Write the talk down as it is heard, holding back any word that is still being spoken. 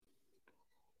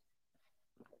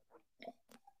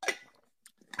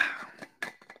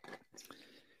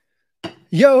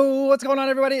Yo, what's going on,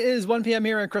 everybody? It is 1 p.m.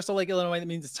 here in Crystal Lake, Illinois. That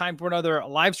means it's time for another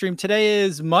live stream. Today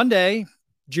is Monday,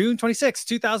 June 26,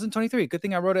 2023. Good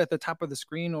thing I wrote it at the top of the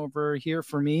screen over here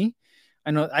for me.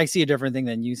 I know I see a different thing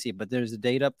than you see, but there's a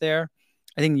date up there.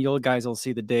 I think you guys will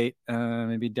see the date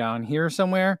maybe down here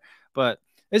somewhere, but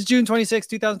it's June 26,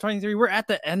 2023. We're at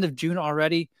the end of June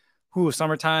already.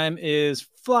 Summertime is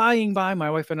flying by.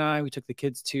 My wife and I, we took the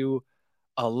kids to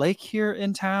a lake here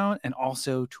in town and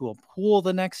also to a pool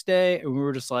the next day. And we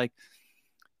were just like,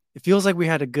 it feels like we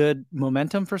had a good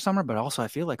momentum for summer, but also I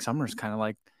feel like summer's kind of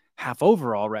like half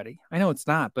over already. I know it's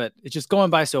not, but it's just going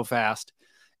by so fast.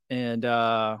 And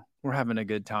we're having a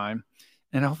good time.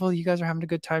 And hopefully you guys are having a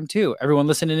good time too. Everyone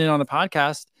listening in on the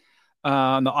podcast,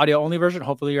 on the audio only version,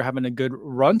 hopefully you're having a good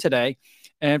run today.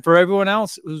 And for everyone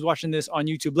else who's watching this on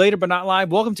YouTube later, but not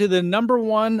live, welcome to the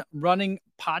 #1 running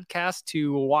podcast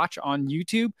to watch on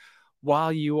YouTube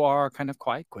while you are kind of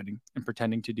quiet quitting and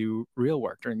pretending to do real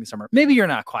work during the summer. Maybe you're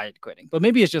not quiet quitting, but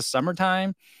maybe it's just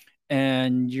summertime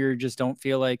and you just don't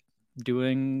feel like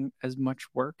doing as much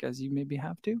work as you maybe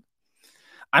have to.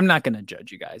 I'm not going to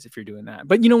judge you guys if you're doing that.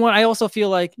 But you know what? I also feel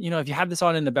like, if you have this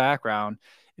on in the background,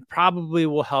 it probably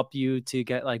will help you to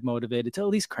get like motivated to at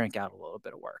least crank out a little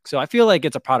bit of work. So I feel like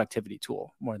it's a productivity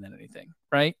tool more than anything,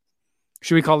 right?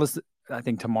 Should we call this? I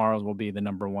think tomorrow's will be the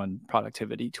 #1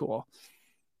 productivity tool.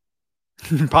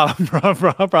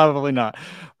 Probably not.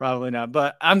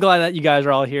 But I'm glad that you guys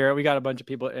are all here. We got a bunch of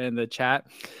people in the chat.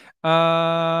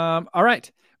 All right.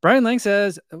 Brian Lang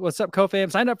says, "What's up, co-fam?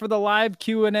 Signed up for the live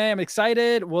Q&A. I'm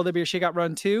excited. Will there be a shakeout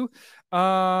run too?"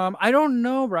 I don't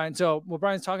know, Brian. So what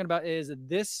Brian's talking about is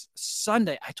this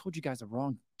Sunday. I told you guys the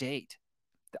wrong date.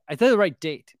 I said the right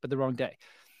date, but the wrong day.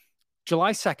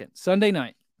 July 2nd, Sunday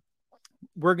night.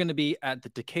 We're going to be at the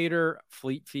Decatur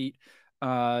Fleet Feet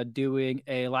doing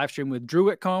a live stream with Drew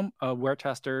Whitcomb of Wear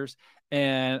Testers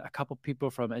and a couple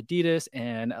people from Adidas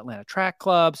and Atlanta Track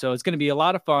Club. So it's going to be a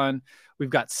lot of fun. We've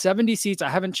got 70 seats. I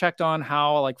haven't checked on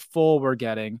how like full we're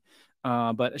getting,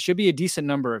 but it should be a decent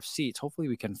number of seats. Hopefully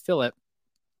we can fill it.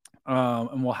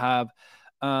 And we'll have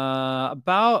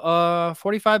about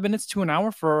 45 minutes to an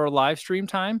hour for live stream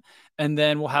time. And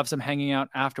then we'll have some hanging out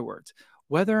afterwards.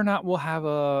 Whether or not we'll have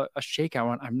a shakeout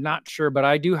one, I'm not sure, but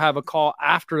I do have a call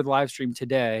after the live stream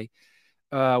today.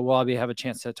 We'll have a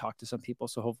chance to talk to some people.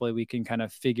 So hopefully we can kind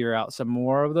of figure out some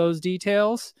more of those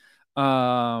details.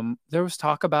 There was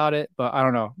talk about it, but I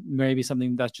don't know, maybe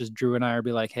something that's just Drew and I are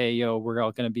be like, hey, yo, we're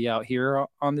all going to be out here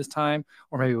on this time,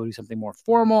 or maybe we'll do something more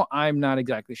formal. I'm not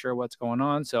exactly sure what's going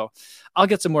on. So I'll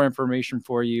get some more information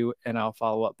for you and I'll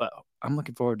follow up, but I'm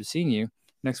looking forward to seeing you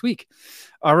next week.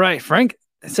 All right, Frank.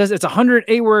 It says it's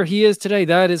 108 where he is today.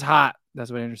 That is hot.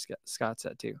 That's what Andrew Scott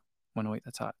said too. 108,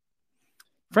 that's hot.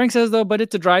 Frank says though, but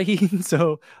it's a dry heat,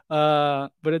 so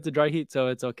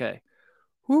it's okay.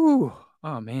 Whoo!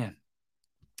 Oh man.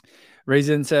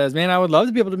 Raisin says, man, I would love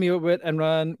to be able to meet with and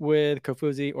run with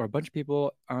Kofuzi or a bunch of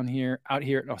people out here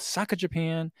in Osaka,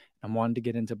 Japan. I'm wanting to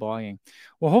get into blogging.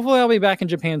 Well, hopefully I'll be back in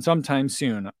Japan sometime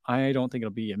soon. I don't think it'll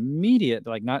be immediate,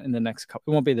 like not in the next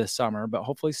couple. It won't be this summer, but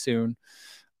hopefully soon.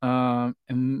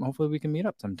 And hopefully we can meet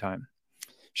up sometime.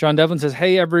 Sean Devlin says,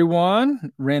 hey,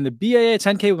 everyone. Ran the BAA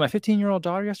 10K with my 15-year-old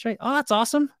daughter yesterday. Oh, that's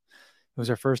awesome. It was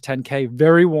her first 10K.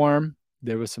 Very warm.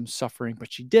 There was some suffering,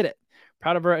 but she did it.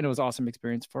 Proud of her, and it was an awesome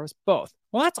experience for us both.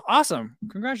 Well, that's awesome.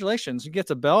 Congratulations. She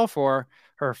gets a bell for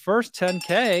her first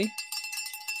 10K.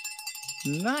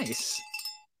 Nice.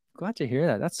 Glad to hear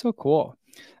that. That's so cool.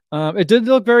 It did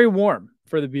look very warm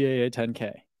for the BAA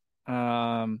 10K.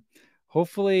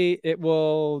 Hopefully it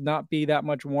will not be that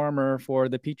much warmer for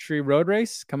the Peachtree Road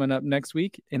Race coming up next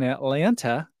week in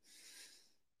Atlanta.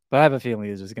 But I have a feeling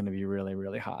it's just going to be really,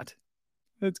 really hot.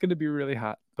 It's going to be really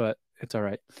hot, but it's all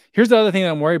right. Here's the other thing that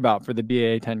I'm worried about for the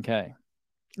BAA 10K.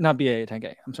 Not BAA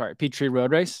 10K. I'm sorry. Peachtree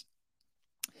Road Race.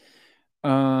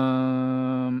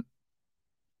 I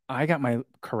got my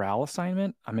corral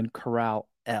assignment. I'm in Corral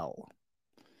L.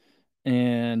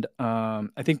 And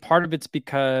I think part of it's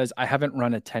because I haven't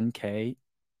run a 10K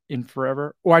in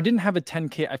forever, or I didn't have a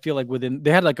 10K. I feel like they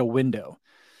had like a window,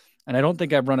 and I don't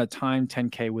think I've run a time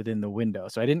 10K within the window.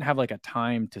 So I didn't have like a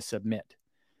time to submit.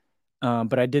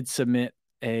 But I did submit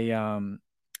a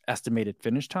estimated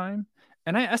finish time,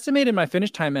 and I estimated my finish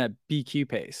time at BQ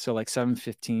pace. So like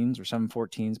 7:15s or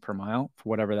 7:14s per mile for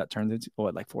whatever that turns into,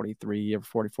 like 43 or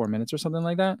 44 minutes or something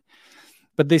like that.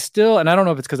 But they still, and I don't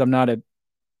know if it's because I'm not a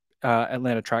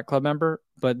Atlanta Track Club member,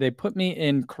 but they put me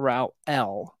in Corral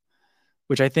L,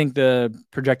 which I think the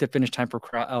projected finish time for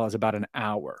Corral L is about an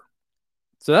hour.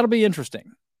 So that'll be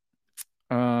interesting.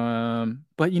 But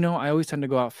I always tend to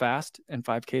go out fast in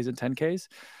 5Ks and 10Ks.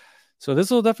 So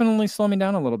this will definitely slow me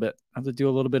down a little bit. I have to do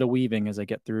a little bit of weaving as I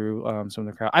get through some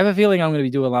of the crowd. I have a feeling I'm going to be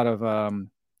doing a lot of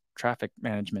traffic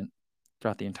management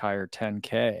throughout the entire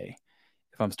 10K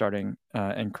if I'm starting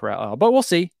in Corral. But we'll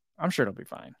see. I'm sure it'll be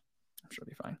fine. I'm sure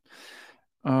it'll be fine.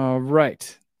 All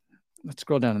right. Let's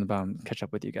scroll down in the bottom, catch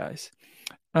up with you guys.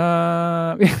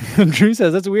 Drew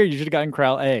says that's weird. You should have gotten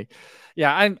Corral A.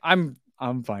 Yeah, I'm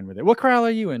fine with it. What corral are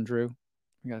you in, Drew?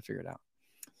 We gotta figure it out.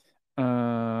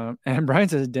 And Brian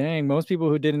says, dang, most people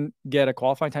who didn't get a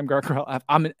qualifying time guard corral F.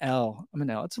 I'm an L.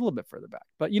 It's a little bit further back,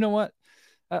 but you know what?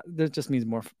 That just means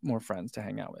more friends to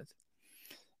hang out with.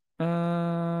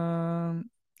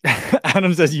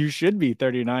 Adam says you should be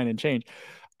 39 and change.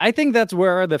 I think that's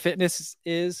where the fitness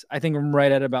is. I think I'm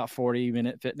right at about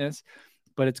 40-minute fitness,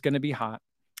 but it's going to be hot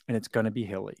and it's going to be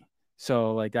hilly.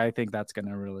 So like, I think that's going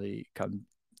to really come.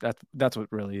 That's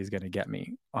what really is going to get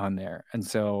me on there. And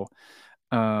so,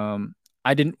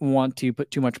 I didn't want to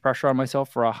put too much pressure on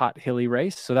myself for a hot hilly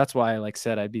race. So that's why I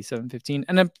said I'd be 7:15.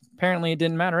 And apparently it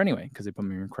didn't matter anyway, because they put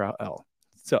me in Corral L.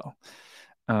 So,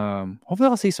 hopefully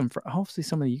I'll see hopefully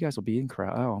some of you guys will be in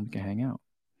Corral L and we can hang out.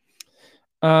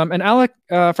 And Alec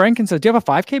Franken says, do you have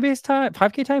a 5K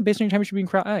time based on your time you should be in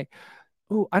Corral A?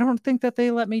 Oh, I don't think that they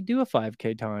let me do a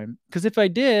 5K time, because if I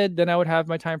did, then I would have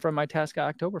my time from my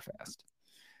Tasca Oktoberfest,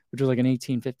 which was like an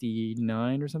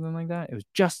 18:59 or something like that. It was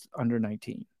just under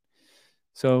 19.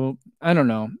 So I don't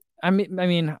know. I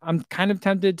mean, I'm kind of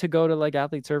tempted to go to like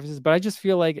Athlete Services, but I just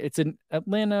feel like it's an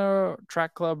Atlanta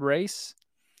Track Club race,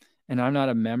 and I'm not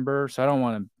a member, so I don't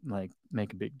want to like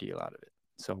make a big deal out of it.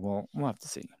 So we'll have to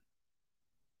see.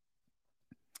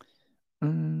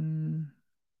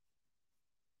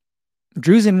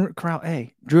 Drew's in Corral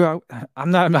A. Drew,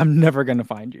 I'm never gonna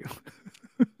find you.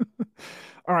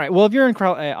 All right. Well, if you're in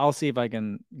Corral A, I'll see if I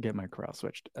can get my corral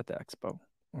switched at the expo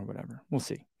or whatever. We'll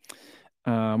see.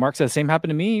 Mark says, same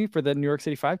happened to me for the New York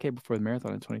City 5K before the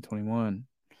marathon in 2021.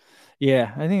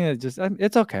 Yeah, I think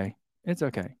it's okay. It's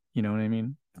okay. You know what I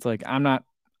mean? It's like, I'm not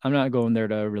going there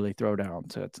to really throw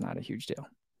down, so it's not a huge deal.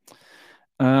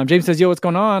 James says, yo, what's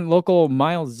going on? Local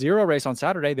mile 0 race on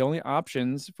Saturday. The only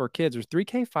options for kids was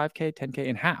 3K, 5K, 10K,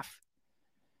 and half.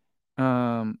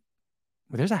 Well,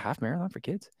 there's a half marathon for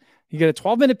kids. You get a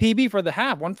 12-minute PB for the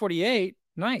half, 1:48.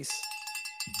 Nice.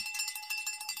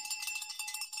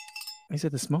 He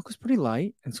said the smoke was pretty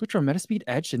light and switch from Metaspeed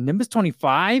Edge to Nimbus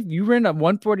 25. You ran at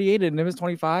 1:48 at Nimbus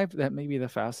 25. That may be the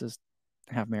fastest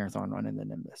half marathon run in the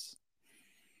Nimbus.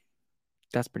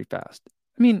 That's pretty fast.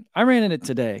 I mean, I ran in it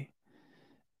today.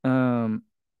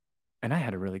 And I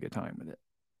had a really good time with it.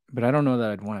 But I don't know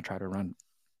that I'd want to try to run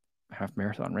a half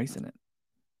marathon race in it.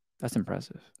 That's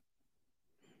impressive.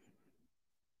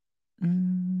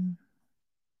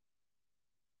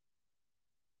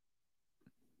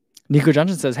 Nico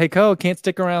Johnson says, hey, Co, can't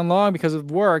stick around long because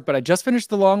of work, but I just finished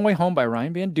The Long Way Home by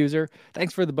Ryan Van Duzer.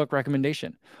 Thanks for the book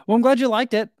recommendation. Well, I'm glad you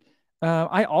liked it.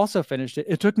 I also finished it.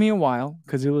 It took me a while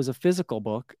because it was a physical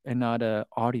book and not an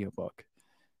audio book,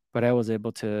 but I was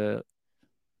able to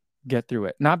get through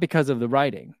it. Not because of the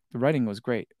writing. The writing was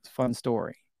great. It's a fun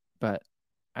story, but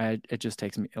it just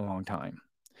takes me a long time.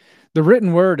 The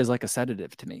written word is like a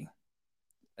sedative to me.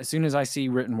 As soon as I see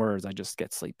written words, I just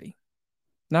get sleepy.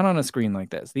 Not on a screen like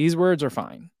this. These words are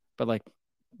fine, but like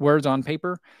words on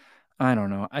paper, I don't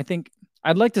know. I think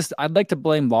I'd like to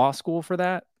blame law school for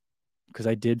that, because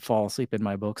I did fall asleep in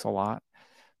my books a lot.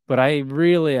 But I've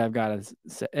got to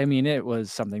say, I mean, it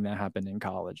was something that happened in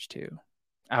college too.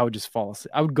 I would just fall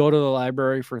asleep. I would go to the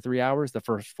library for 3 hours. The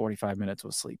first 45 minutes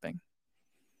was sleeping.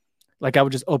 Like I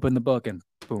would just open the book and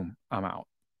boom, I'm out.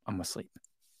 I'm asleep.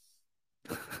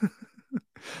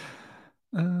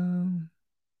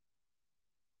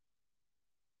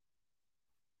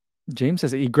 James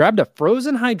says he grabbed a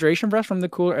frozen hydration brush from the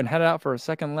cooler and headed out for a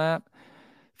second lap.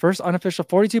 First unofficial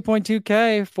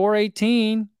 42.2K,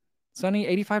 418. Sunny,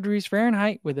 85 degrees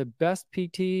Fahrenheit with the best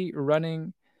PT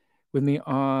running with me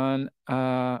on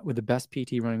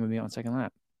second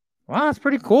lap. Wow, that's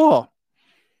pretty cool.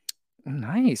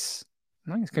 Nice.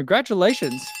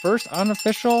 Congratulations. First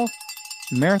unofficial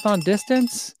marathon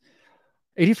distance.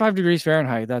 85 degrees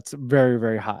Fahrenheit. That's very,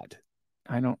 very hot.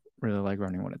 I don't really like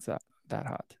running when it's that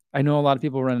hot. I know a lot of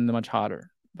people run much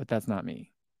hotter, but that's not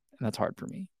me. And that's hard for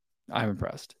me. I'm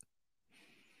impressed.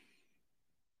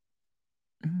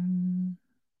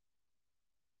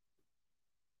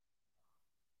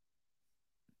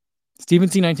 Steven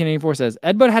C 1984 says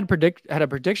Ed Bud had a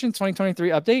predictions 2023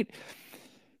 update.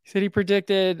 He said he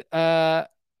predicted and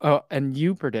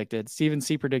you predicted, Steven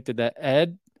C predicted that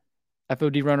Ed,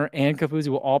 FOD Runner, and Kafuzi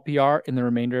will all PR in the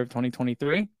remainder of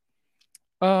 2023.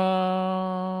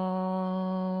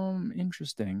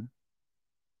 Interesting.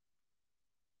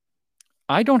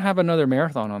 I don't have another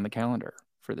marathon on the calendar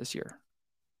for this year.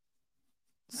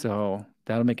 So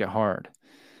that'll make it hard.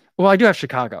 Well, I do have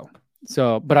Chicago.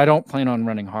 So, but I don't plan on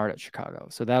running hard at Chicago.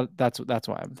 So that's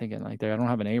why I'm thinking like there I don't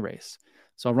have an A race.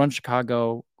 So I'll run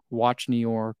Chicago, watch New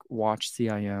York, watch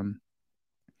CIM.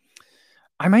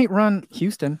 I might run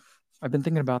Houston. I've been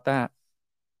thinking about that,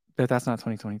 but that's not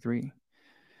 2023.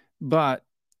 But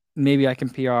maybe I can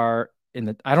PR in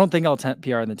the. I don't think I'll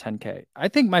PR in the 10K. I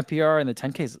think my PR in the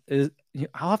 10K is.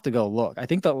 I'll have to go look. I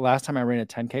think the last time I ran a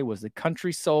 10K was the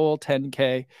Country Soul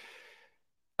 10K.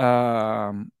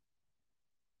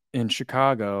 In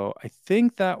Chicago. I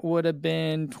think that would have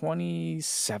been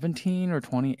 2017 or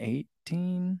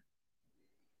 2018.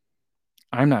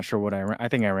 I'm not sure what I ran. I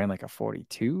think I ran like a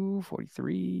 42,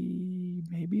 43,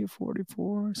 maybe a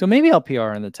 44. So maybe I'll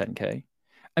PR in the 10K.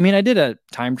 I mean, I did a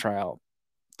time trial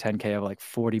 10K of like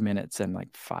 40 minutes and like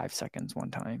 5 seconds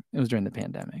one time. It was during the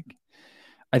pandemic.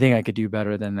 I think I could do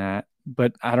better than that,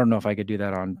 but I don't know if I could do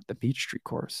that on the Beach Street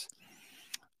course.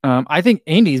 I think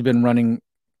Andy's been running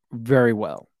very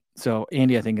well. So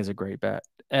Andy, I think, is a great bet.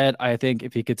 Ed, I think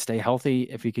if he could stay healthy,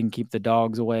 if he can keep the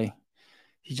dogs away,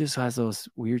 he just has those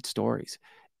weird stories.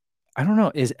 I don't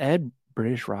know. Is Ed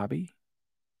British Robbie?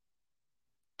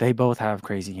 They both have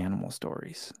crazy animal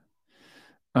stories.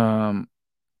 Interesting.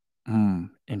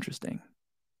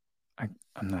 I'm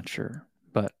not sure,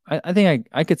 but I think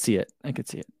I could see it. I could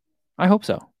see it. I hope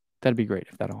so. That'd be great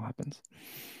if that all happens.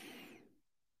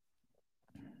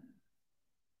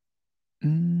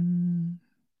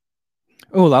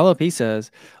 Oh, Lalo P says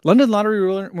London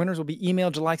lottery winners will be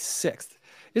emailed July 6th.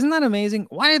 Isn't that amazing?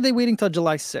 Why are they waiting till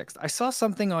July 6th? I saw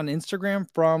something on Instagram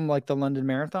from like the London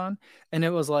Marathon, and it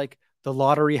was like the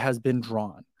lottery has been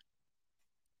drawn.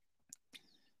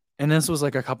 And this was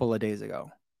like a couple of days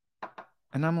ago.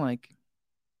 And I'm like,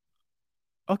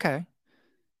 okay.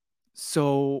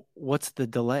 So what's the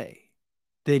delay?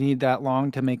 They need that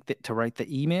long to to write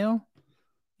the email?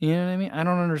 You know what I mean? I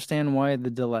don't understand why the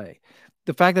delay.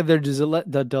 The fact that there's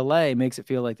the delay makes it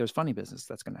feel like there's funny business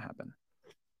that's going to happen.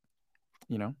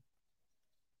 You know?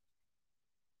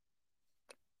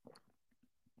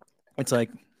 It's like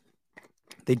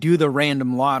they do the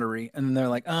random lottery and they're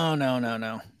like, oh,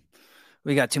 no.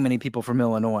 We got too many people from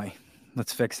Illinois.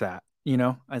 Let's fix that. You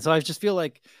know? And so I just feel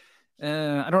like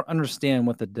I don't understand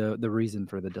what the reason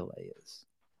for the delay is.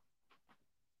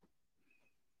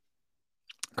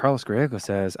 Carlos Griego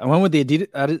says, I went with the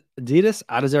Adidas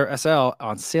Adidas SL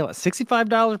on sale at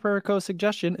 $65 per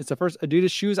co-suggestion. It's the first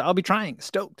Adidas shoes I'll be trying.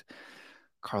 Stoked.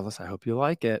 Carlos, I hope you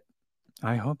like it.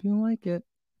 I hope you like it.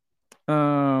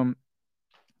 I'll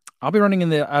be running in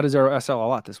the Adidas SL a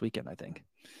lot this weekend, I think.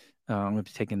 I'm going to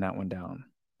be taking that one down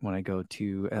when I go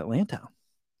to Atlanta,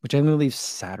 which I'm going to leave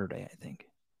Saturday, I think.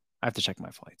 I have to check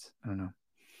my flights. I don't know.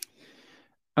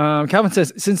 Calvin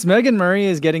says, since Megan Murray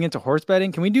is getting into horse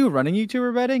betting, can we do running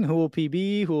YouTuber betting? Who will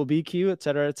PB? Who will BQ? Et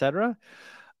cetera, et cetera.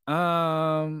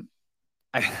 I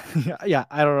don't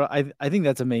know. I think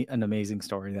that's an amazing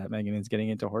story that Megan is getting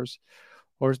into horse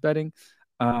betting.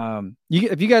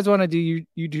 If you guys want to do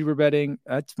YouTuber betting,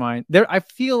 that's fine. I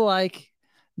feel like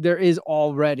there is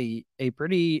already a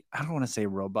pretty, I don't want to say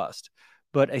robust,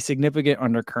 but a significant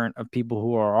undercurrent of people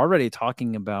who are already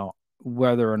talking about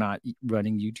whether or not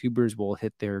running YouTubers will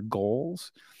hit their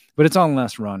goals, but it's all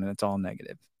less run and it's all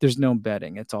negative. There's no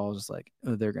betting. It's all just like,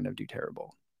 oh, they're going to do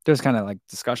terrible. There's kind of like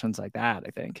discussions like that,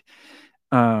 I think,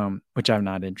 which I'm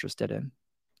not interested in.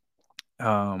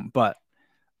 But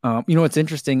you know, what's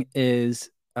interesting is,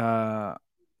 when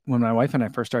my wife and I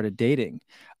first started dating,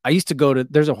 I used to go to,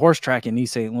 there's a horse track in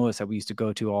East St. Louis that we used to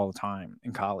go to all the time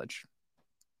in college.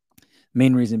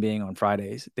 Main reason being on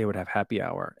Fridays, they would have happy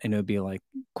hour and it would be like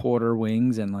quarter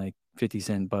wings and like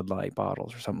 50-cent Bud Light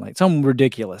bottles or something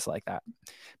ridiculous like that.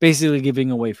 Basically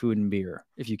giving away food and beer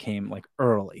if you came like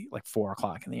early, like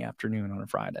 4:00 in the afternoon on a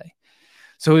Friday.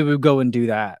 So we would go and do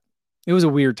that. It was a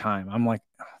weird time. I'm like,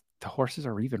 the horses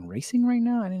are even racing right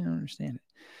now? I didn't understand it.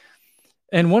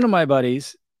 And one of my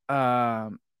buddies,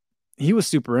 he was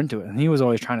super into it. And he was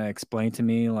always trying to explain to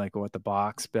me like what the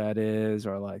box bet is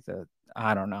or like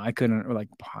I don't know. I couldn't, like,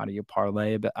 how do you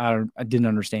parlay? But I didn't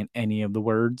understand any of the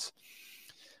words.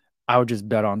 I would just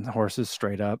bet on horses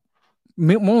straight up.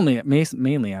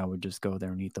 Mainly, I would just go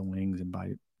there and eat the wings and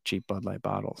buy cheap Bud Light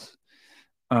bottles.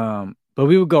 But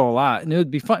we would go a lot, and it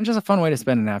would be fun, just a fun way to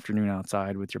spend an afternoon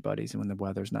outside with your buddies and when the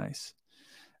weather's nice.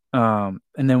 And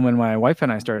then when my wife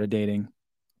and I started dating,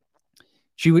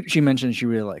 she mentioned she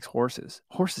really likes horses.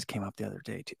 Horses came up the other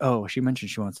day too. Oh, she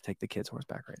mentioned she wants to take the kids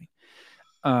horseback riding.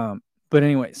 But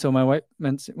anyway, so my wife,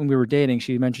 when we were dating,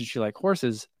 she mentioned she liked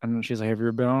horses. And she's like, have you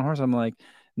ever been on a horse? I'm like,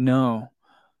 no.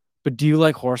 But do you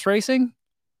like horse racing?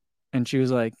 And she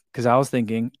was like, because I was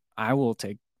thinking, I will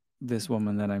take this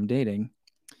woman that I'm dating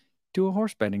to a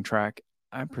horse betting track.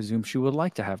 I presume she would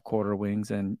like to have quarter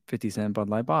wings and 50-cent Bud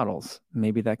Light bottles.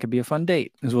 Maybe that could be a fun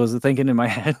date, as was the thinking in my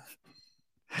head.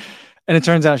 And it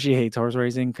turns out she hates horse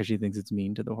racing because she thinks it's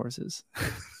mean to the horses.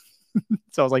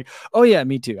 So I was like, oh yeah,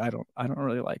 me too. I don't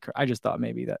really like her. I just thought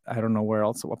maybe that I don't know where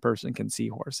else a person can see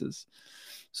horses.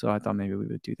 So I thought maybe we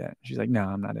would do that. She's like, no,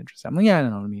 I'm not interested. I'm like, yeah,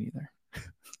 no, me either.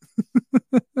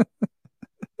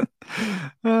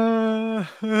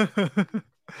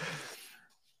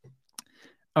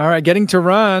 All right, getting to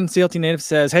run. CLT Native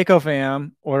says, "Hey,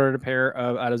 co-fam, ordered a pair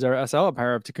of Adidas SL, a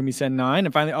pair of Takumi Sen 9,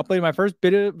 and finally uploaded my first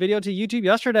video to YouTube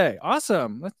yesterday.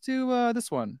 Awesome. Let's do this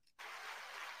one.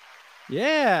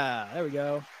 Yeah, there we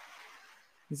go.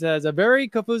 He says, a very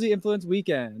Kofuzi influenced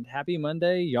weekend. Happy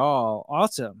Monday, y'all.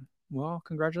 Awesome. Well,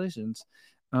 congratulations.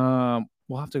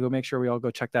 We'll have to go make sure we all go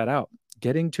check that out.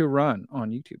 Getting to run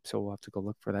on YouTube. So we'll have to go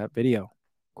look for that video.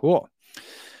 Cool.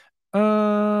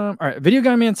 All right. Video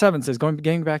Guy Man 7 says,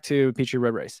 getting back to Peachtree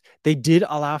Road Race. They did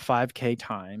allow 5K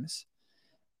times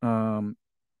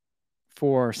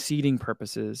for seating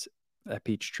purposes at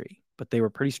Peachtree, but they were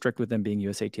pretty strict with them being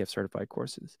USATF certified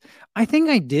courses. I think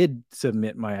I did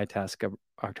submit my Itasca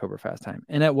Oktoberfest time,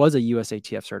 and it was a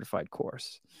USATF certified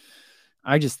course.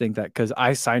 I just think that because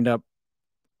I signed up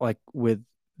like with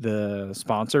the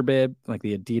sponsor bib, like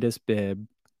the Adidas bib,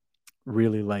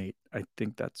 really late. I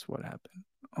think that's what happened.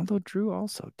 Although Drew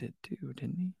also did too,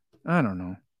 didn't he? I don't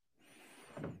know.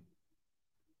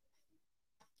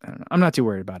 I'm not too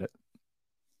worried about it.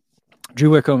 Drew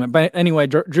Wickham. But anyway,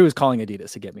 Drew is calling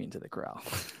Adidas to get me into the corral.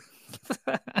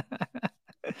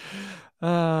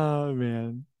 Oh,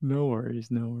 man. No worries.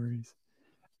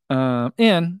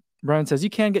 And Brian says, you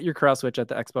can get your corral switch at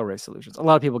the Expo Race Solutions. A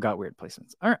lot of people got weird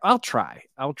placements. All right, I'll try.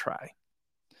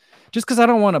 Just because I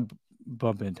don't want to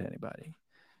bump into anybody.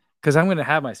 Because I'm going to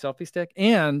have my selfie stick.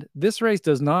 And this race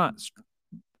does not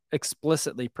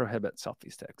explicitly prohibit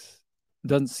selfie sticks. It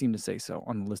doesn't seem to say so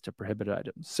on the list of prohibited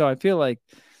items. So I feel like,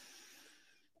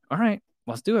 all right,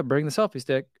 let's do it. Bring the selfie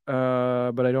stick.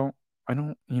 But I don't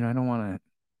want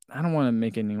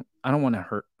to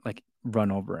hurt, like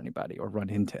run over anybody or run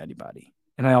into anybody.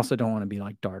 And I also don't want to be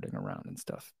like darting around and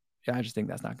stuff. Yeah, I just think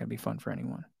that's not going to be fun for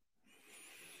anyone.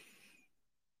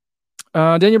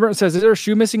 Daniel Burton says, is there a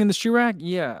shoe missing in the shoe rack?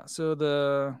 Yeah. So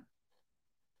the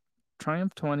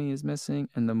Triumph 20 is missing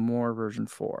and the More version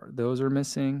 4. Those are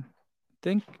missing.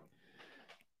 I'm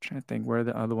trying to think where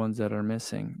the other ones that are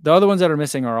missing. The other ones that are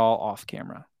missing are all off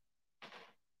camera.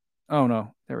 Oh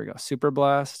no, there we go. Super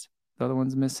Blast. The other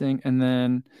one's missing. And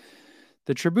then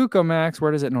the Trabuco Max,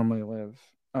 where does it normally live?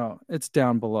 Oh, it's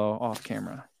down below off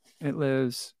camera. It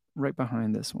lives right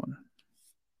behind this one.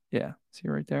 Yeah, see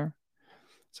right there?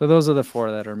 So those are the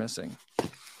 4 that are missing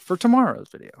for tomorrow's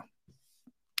video.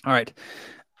 All right.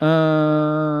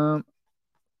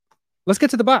 Let's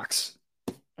get to the box.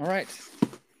 All right.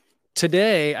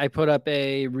 Today, I put up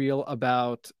a reel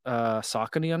about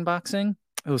Saucony unboxing.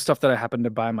 It was stuff that I happened to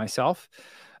buy myself.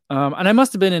 And I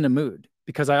must have been in a mood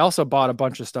because I also bought a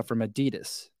bunch of stuff from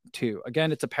Adidas too.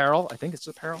 Again, it's apparel. I think it's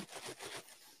apparel.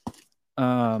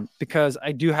 Because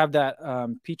I do have that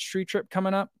Peachtree trip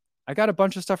coming up. I got a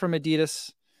bunch of stuff from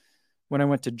Adidas when I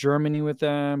went to Germany with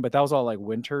them, but that was all like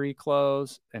wintry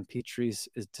clothes, and Peachtree's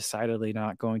is decidedly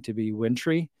not going to be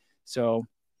wintry. So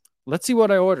let's see what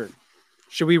I ordered.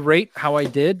 Should we rate how I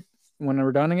did when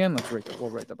we're done again? We'll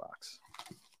rate the box.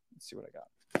 Let's see what I got.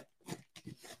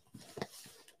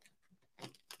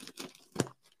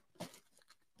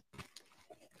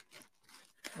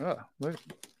 Oh, look.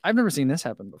 I've never seen this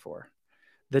happen before.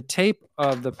 The tape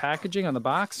of the packaging on the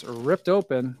box ripped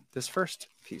open this first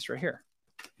piece right here.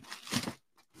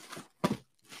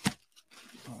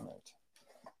 All right.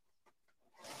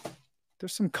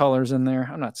 There's some colors in there.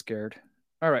 I'm not scared.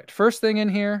 All right. First thing in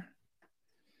here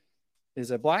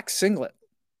is a black singlet.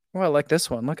 Oh, I like this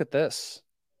one. Look at this.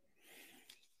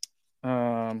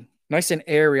 Nice and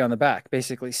airy on the back,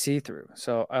 basically see-through.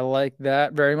 So I like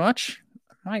that very much.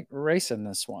 I might race in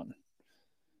this one.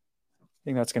 I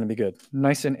think that's going to be good.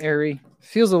 Nice and airy.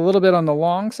 Feels a little bit on the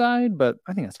long side, but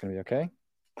I think that's going to be okay.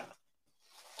 Let's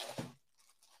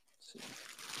see.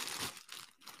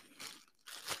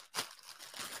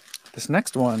 This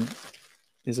next one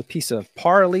is a piece of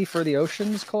Parley for the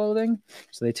Oceans clothing.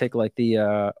 So they take like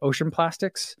the ocean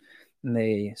plastics and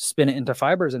they spin it into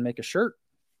fibers and make a shirt.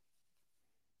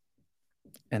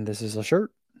 And this is a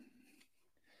shirt.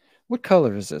 What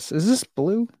color is this? Is this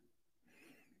blue?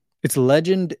 It's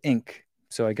Legend ink.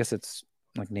 So I guess it's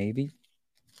like navy,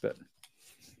 but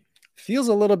feels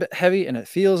a little bit heavy and it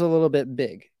feels a little bit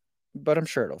big, but I'm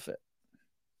sure it'll fit.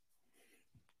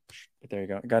 But there you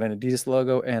go. Got an Adidas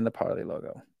logo and the Parley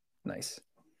logo. Nice.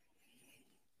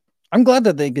 I'm glad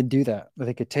that they could do that. That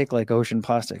they could take like ocean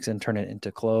plastics and turn it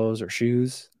into clothes or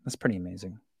shoes. That's pretty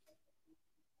amazing.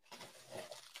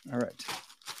 All right.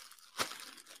 I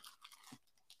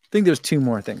think there's 2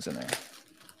 more things in there.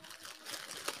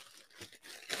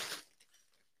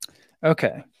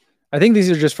 Okay. I think these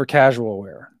are just for casual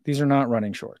wear. These are not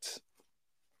running shorts.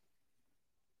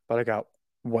 But I got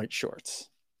white shorts.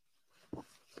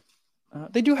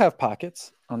 They do have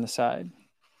pockets on the side.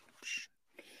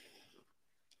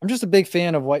 I'm just a big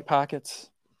fan of white pockets.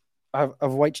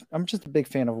 I'm just a big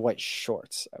fan of white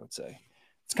shorts, I would say.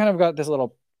 It's kind of got this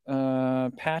little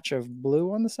patch of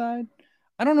blue on the side.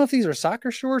 I don't know if these are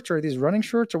soccer shorts or are these running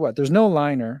shorts or what. There's no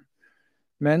liner.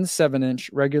 Men's 7-inch,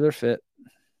 regular fit.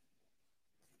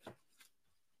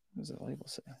 What does the label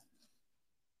say?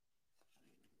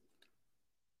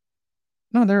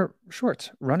 No, they're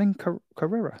shorts. Running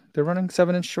Carrera. They're running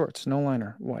 7-inch shorts. No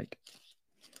liner. White.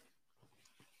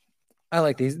 I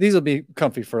like these. These will be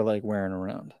comfy for like wearing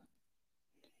around.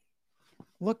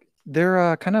 Look,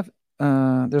 they're kind of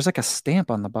there's like a stamp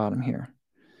on the bottom here.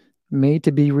 Made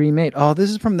to be remade. Oh, this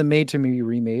is from the Made to Be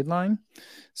Remade line.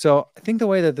 So I think the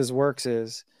way that this works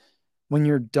is when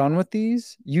you're done with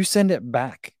these, you send it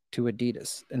back to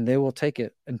Adidas and they will take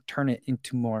it and turn it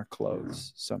into more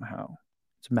clothes somehow.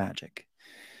 It's magic.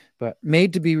 But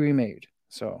made to be remade.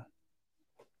 So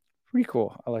pretty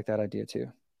cool. I like that idea too.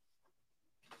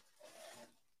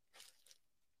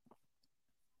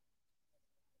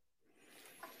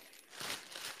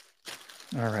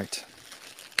 All right.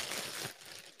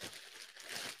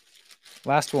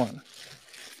 Last one.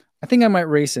 I think I might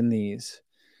race in these.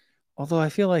 Although I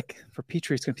feel like for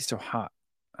Petrie, it's going to be so hot.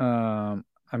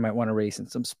 I might want to race in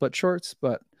some split shorts,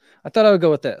 but I thought I would go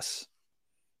with this.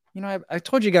 You know, I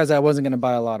told you guys I wasn't going to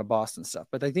buy a lot of Boston stuff,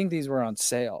 but I think these were on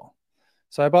sale.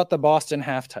 So I bought the Boston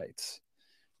half tights.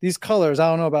 These colors, I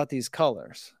don't know about these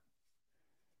colors.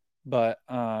 But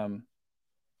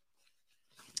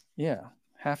yeah,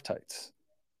 half tights.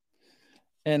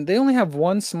 And they only have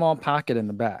one small pocket in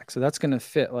the back. So that's going to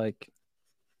fit like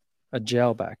a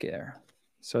gel back there.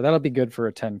 So that'll be good for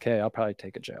a 10K. I'll probably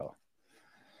take a gel.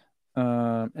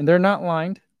 And they're not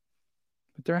lined,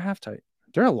 but they're a half tight.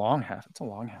 They're a long half. It's a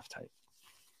long half tight.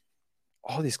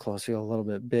 All these clothes feel a little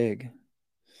bit big,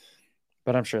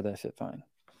 but I'm sure they fit fine.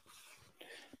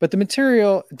 But the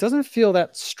material, it doesn't feel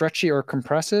that stretchy or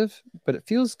compressive, but it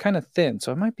feels kind of thin.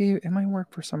 So it might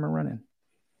work for summer running.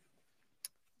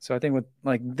 So I think with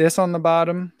like this on the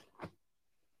bottom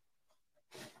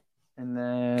and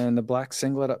then the black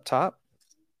singlet up top,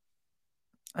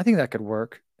 I think that could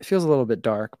work. It feels a little bit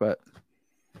dark, but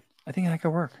I think that could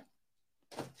work.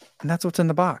 And that's what's in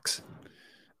the box.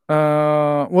 What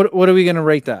are we going to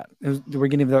rate that? We're going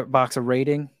to give the box a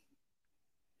rating.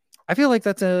 I feel like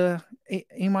that's a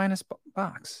minus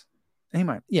box. A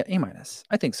minus. Yeah, A minus.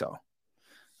 I think so.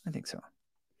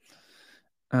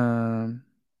 Yeah.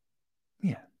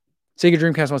 Sega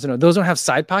Dreamcast wants to know, those don't have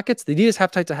side pockets? The Adidas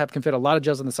half tights can fit a lot of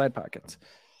gels in the side pockets.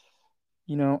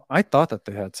 You know, I thought that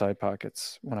they had side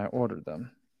pockets when I ordered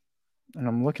them. And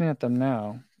I'm looking at them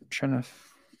now, trying to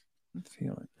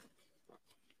feel it.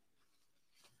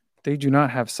 They do not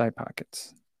have side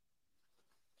pockets.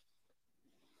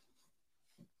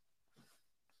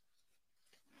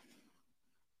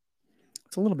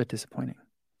 It's a little bit disappointing.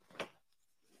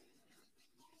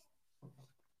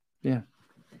 Yeah,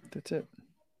 that's it.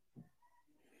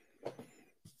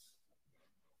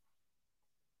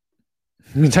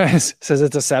 Says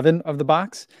it's a 7 of the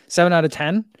box. 7 out of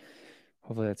 10.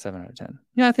 Hopefully that's 7 out of 10.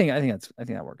 Yeah, I think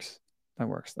that works. That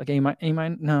works. Like A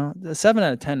minus. No, the 7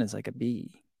 out of 10 is like a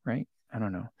B, right? I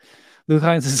don't know. Luke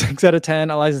Hines is 6 out of 10.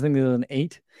 Eliza thinks it's an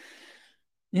 8.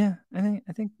 Yeah, I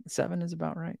think 7 is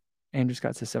about right. Andrew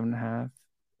Scott says 7.5.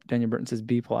 Daniel Burton says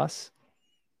B plus.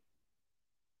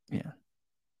 Yeah.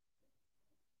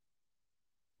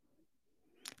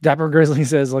 Dapper Grizzly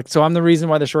says, like, so I'm the reason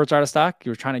why the shorts are out of stock.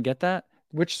 You were trying to get that?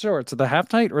 Which shorts? The half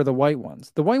tight or the white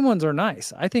ones? The white ones are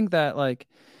nice. I think that like,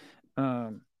 yeah,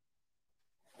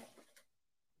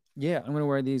 I'm gonna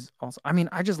wear these also. I mean,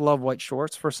 I just love white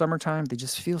shorts for summertime. They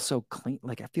just feel so clean.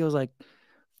 Like it feels like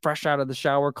fresh out of the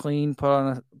shower, clean. Put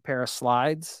on a pair of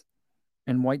slides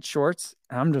and white shorts.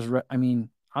 And I'm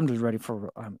just ready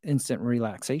for instant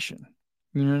relaxation.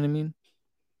 You know what I mean?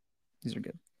 These are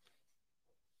good.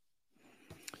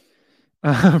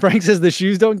 Frank says the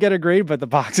shoes don't get a grade, but the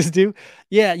boxes do.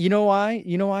 Yeah, you know why?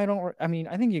 You know why I don't? I mean,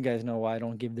 I think you guys know why I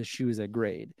don't give the shoes a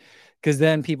grade, because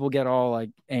then people get all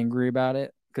like angry about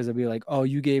it because they'll be like, "Oh,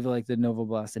 you gave like the Nova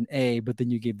Blast an A, but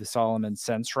then you gave the Solomon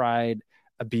Sense Ride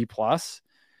a B plus,"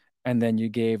 and then you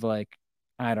gave like,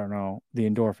 I don't know, the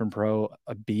Endorphin Pro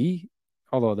a B,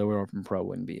 although the Endorphin Pro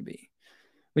wouldn't be a B.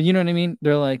 But you know what I mean?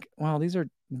 They're like, well,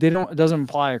 they don't, it doesn't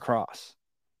apply across.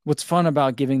 What's fun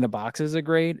about giving the boxes a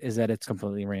grade is that it's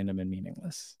completely random and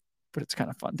meaningless, but it's kind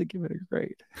of fun to give it a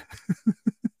grade.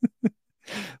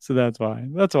 So that's why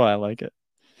I like it.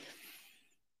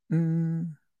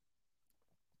 Mm,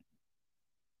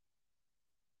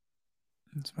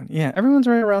 it's funny. Yeah, everyone's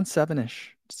right around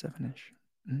seven-ish, seven-ish.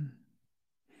 Mm.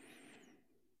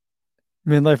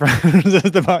 Midlife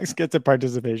says the box gets a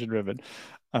participation ribbon.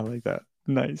 I like that.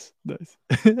 Nice, nice.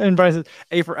 And Brian says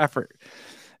A for effort.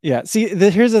 Yeah. See,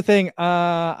 here's the thing.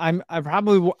 I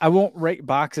won't rate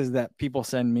boxes that people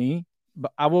send me,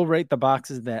 but I will rate the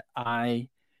boxes that I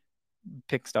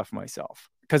pick stuff myself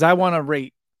because I want to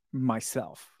rate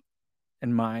myself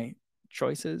and my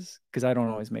choices because I don't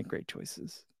always make great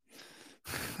choices.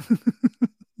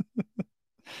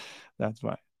 That's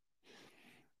why.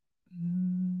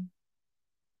 Mm.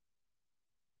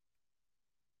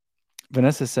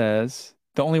 Vanessa says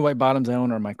the only white bottoms I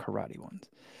own are my karate ones.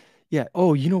 Yeah.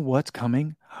 Oh, you know what's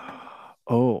coming?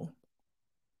 Oh,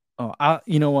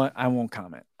 you know what? I won't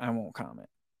comment. I won't comment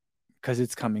because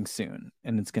it's coming soon,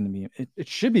 and it's going to be. It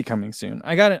should be coming soon.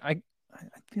 I got it. I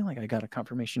feel like I got a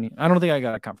confirmation. I don't think I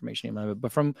got a confirmation email,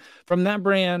 but from that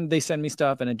brand, they send me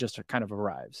stuff, and it just kind of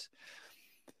arrives.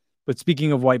 But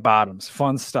speaking of white bottoms,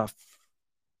 fun stuff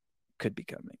could be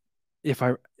coming if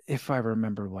I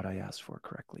remember what I asked for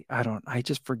correctly. I don't. I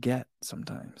just forget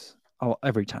sometimes.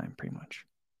 Every time, pretty much.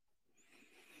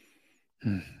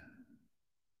 Hmm.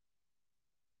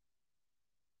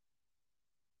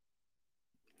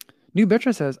 New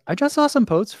Bitra says, I just saw some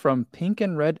posts from pink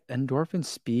and red endorphin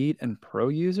speed and pro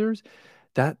users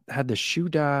that had the shoe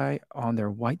dye on their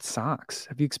white socks.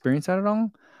 Have you experienced that at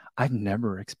all? I've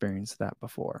never experienced that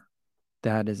before.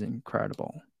 That is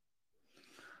incredible.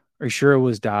 Are you sure it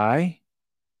was dye?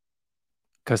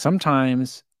 Because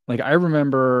sometimes, like I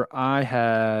remember I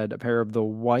had a pair of the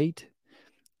white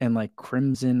and like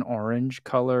crimson orange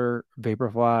color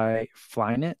Vaporfly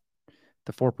Flyknit,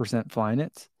 the 4%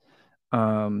 Flyknits.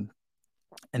 Um,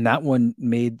 and that one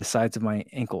made the sides of my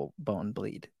ankle bone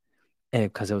bleed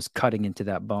because I was cutting into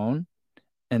that bone.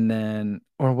 And then,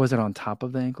 or was it on top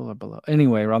of the ankle or below?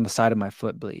 Anyway, around the side of my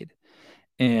foot bleed.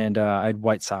 And I had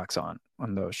white socks on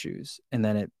those shoes. And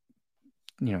then it,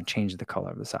 changed the color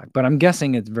of the sock. But I'm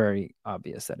guessing it's very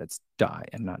obvious that it's dye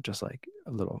and not just like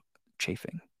a little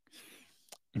chafing.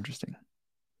 Interesting.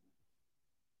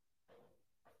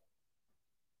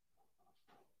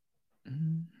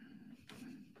 Mm.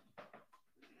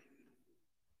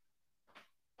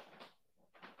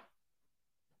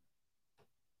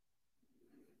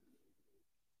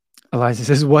 Eliza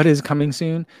says, "What is coming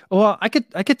soon?" Well, I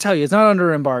could tell you it's not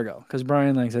under embargo because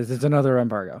Brian like says it's another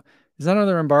embargo. It's not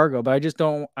another embargo, but I just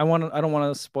don't. I don't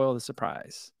want to spoil the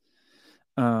surprise.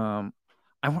 Um,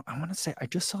 I want to say I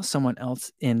just saw someone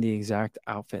else in the exact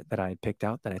outfit that I picked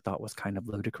out that I thought was kind of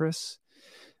ludicrous.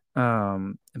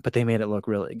 But they made it look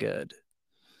really good.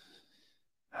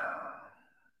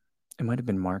 It might have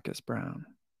been Marcus Brown,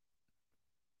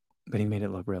 but he made it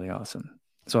look really awesome.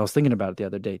 So I was thinking about it the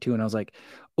other day too, and I was like,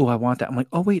 "Oh, I want that." I'm like,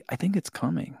 "Oh wait, I think it's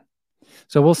coming."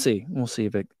 So we'll see. We'll see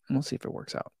if it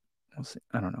works out. We'll see.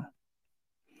 I don't know.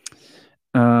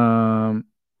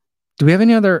 Do we have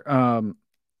any other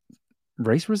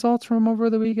race results from over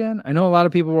the weekend? I know a lot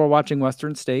of people were watching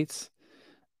Western States.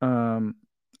 Um,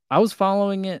 I was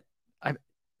following it. I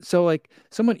so like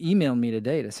someone emailed me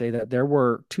today to say that there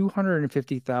were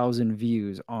 250,000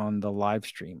 views on the live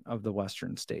stream of the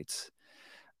Western States.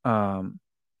 Um,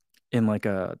 in like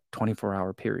a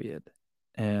 24-hour period.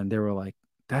 And they were like,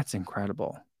 that's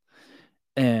incredible.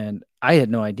 And I had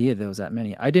no idea there was that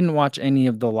many. I didn't watch any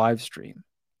of the live stream.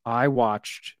 I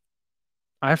watched,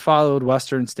 I followed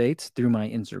Western States through my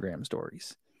Instagram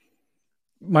stories.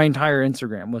 My entire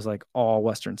Instagram was like all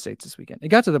Western States this weekend. It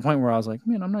got to the point where I was like,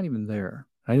 man, I'm not even there.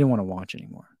 I didn't want to watch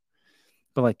anymore.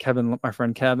 But like Kevin, my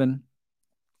friend Kevin,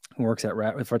 who works at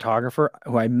Rat with photographer,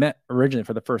 who I met originally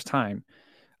for the first time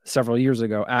several years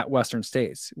ago at Western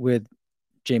States with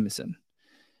Jameson.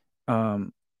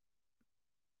 Um,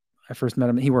 I first met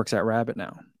him. He works at Rabbit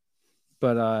now,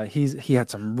 but he had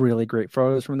some really great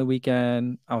photos from the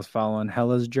weekend. I was following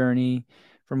Hella's journey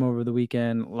from over the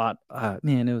weekend. A lot,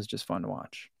 man, it was just fun to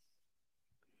watch.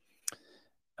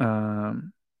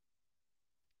 Um,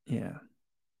 yeah.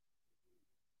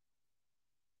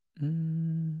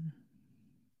 Mm,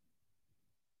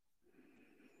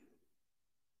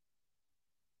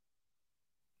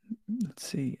 let's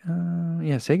see.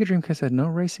 Yeah, Sega Dreamcast had no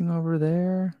racing over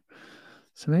there,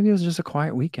 so maybe it was just a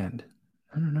quiet weekend.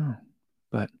 I don't know.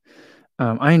 But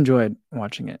I enjoyed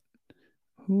watching it.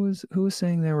 Who was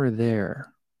saying they were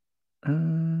there?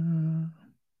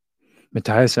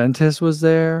 Matthias Ventus was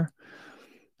there.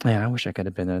 Man, I wish I could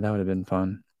have been there. That would have been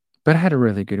fun. But I had a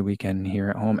really good weekend here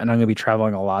at home, and I'm going to be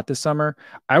traveling a lot this summer.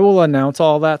 I will announce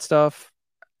all that stuff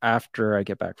after I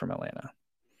get back from Atlanta.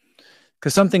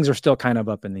 Because some things are still kind of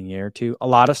up in the air, too. A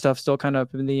lot of stuff still kind of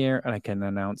up in the air, and I can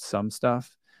announce some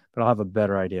stuff, but I'll have a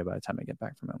better idea by the time I get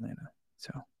back from Atlanta.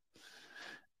 So,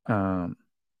 um,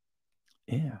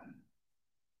 yeah.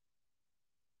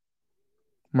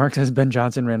 Mark says Ben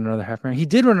Johnson ran another half marathon. He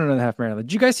did run another half marathon.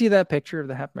 Did you guys see that picture of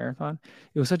the half marathon?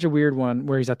 It was such a weird one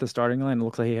where he's at the starting line. It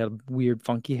looks like he had weird,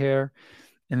 funky hair.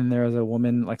 And then there was a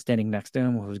woman like standing next to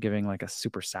him who was giving like a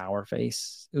super sour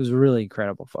face. It was a really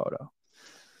incredible photo.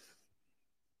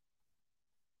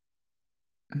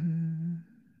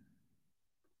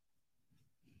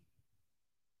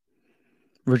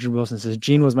 Richard Wilson says,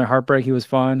 Gene was my heartbreak. He was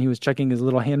fun. He was checking his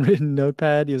little handwritten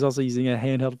notepad. He was also using a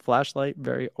handheld flashlight,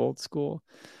 very old school.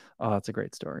 Oh, that's a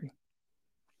great story.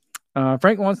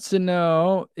 Frank wants to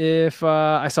know if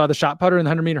I saw the shot putter in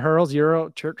the 100-meter hurdles Euro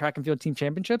track and field team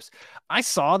championships. I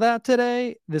saw that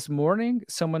this morning.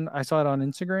 I saw it on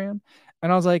Instagram,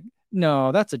 and I was like,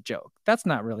 no, that's a joke. That's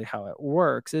not really how it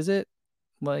works, is it?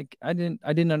 Like, I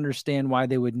didn't understand why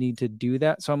they would need to do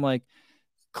that. So I'm like,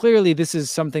 clearly this is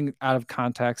something out of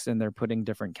context, and they're putting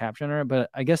different caption on it. But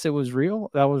I guess it was real.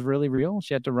 That was really real.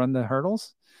 She had to run the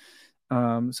hurdles,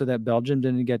 so that Belgium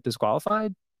didn't get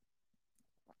disqualified.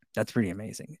 That's pretty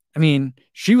amazing. I mean,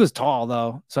 she was tall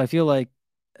though, so I feel like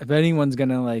if anyone's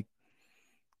gonna like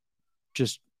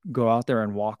just go out there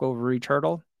and walk over each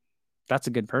hurdle, that's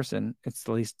a good person. It's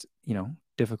the least,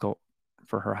 difficult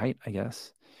for her height, I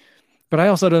guess. But I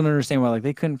also don't understand why like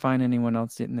they couldn't find anyone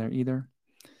else in there either.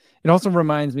 It also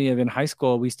reminds me of in high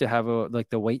school we used to have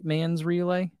the weight man's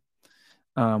relay,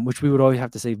 which we would always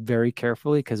have to say very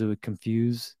carefully because it would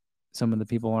confuse some of the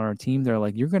people on our team. They're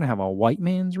like, you're going to have a white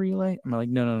man's relay? I'm like,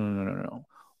 no.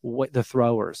 What, the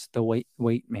throwers, the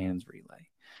weight man's relay.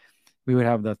 We would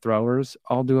have the throwers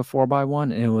all do a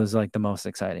 4x1, and it was like the most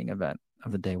exciting event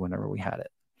of the day whenever we had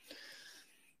it.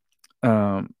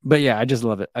 But yeah, I just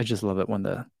love it. I just love it when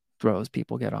the throws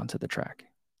people get onto the track.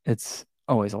 It's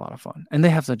always a lot of fun, and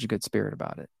they have such a good spirit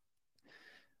about it.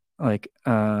 Like,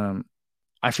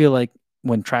 I feel like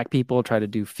when track people try to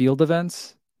do field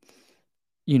events,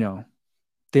 they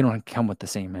don't come with the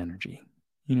same energy.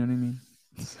 You know what I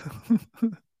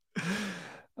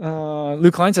mean?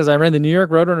 Luke Klein says, I ran the New York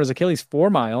Roadrunners Achilles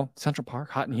 4-mile, Central Park,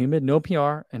 hot and humid, no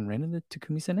PR, and ran in the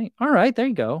Takumi Sen 8. All right, there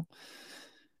you go.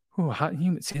 Ooh, hot and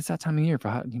humid. See, it's that time of year for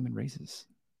hot and humid races.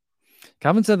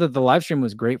 Calvin said that the live stream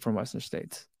was great from Western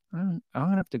States. I'm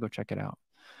going to have to go check it out.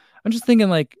 I'm just thinking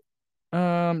like,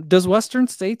 does Western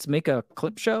States make a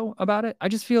clip show about it? I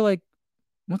just feel like,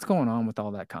 what's going on with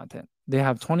all that content? They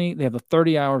have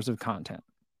 30 hours of content,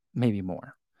 maybe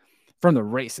more, from the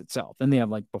race itself. Then they have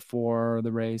like before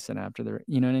the race and after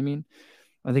you know what I mean?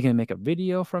 Are they going to make a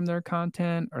video from their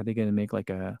content? Are they going to make like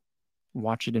a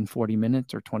watch it in 40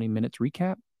 minutes or 20 minutes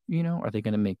recap? Are they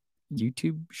going to make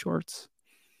YouTube shorts?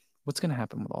 What's going to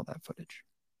happen with all that footage?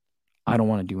 I don't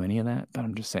want to do any of that, but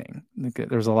I'm just saying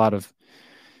there's a lot of,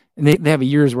 and they have a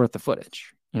year's worth of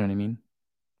footage. You know what I mean?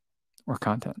 Or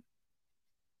content.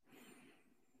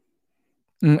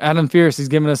 Adam Fierce is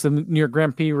giving us the New York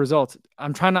Grand Prix results.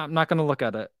 I'm not going to look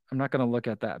at it. I'm not going to look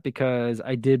at that because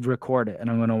I did record it and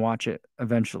I'm going to watch it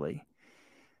eventually.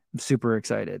 I'm super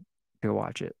excited to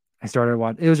watch it.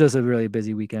 It was just a really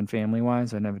busy weekend family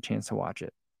wise. I didn't have a chance to watch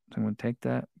it. So I'm going to take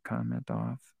that comment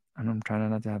off, and I'm trying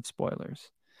not to have spoilers.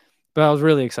 But I was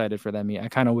really excited for that meet. I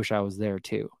kind of wish I was there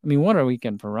too. I mean, what a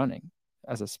weekend for running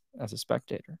as a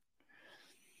spectator.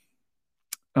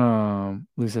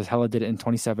 Lou says Hella did it in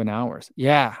 27 hours.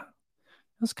 Yeah.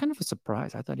 It was kind of a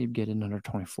surprise. I thought he'd get in under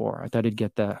 24. I thought he'd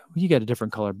get you get a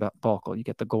different color buckle. You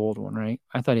get the gold one, right?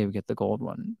 I thought he would get the gold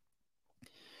one.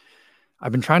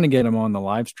 I've been trying to get him on the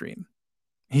live stream.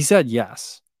 He said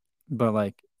yes, but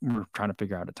like we're trying to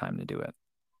figure out a time to do it.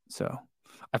 So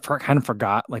I kind of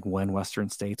forgot like when Western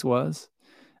States was.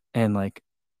 And like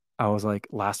I was like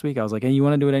last week, I was like, hey, you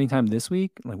want to do it anytime this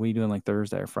week? Like, what are you doing like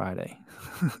Thursday or Friday?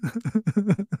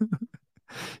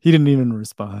 He didn't even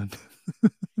respond.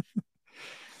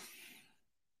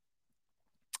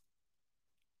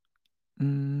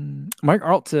 Mike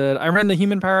Arlt said, I ran the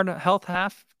Human Powered Health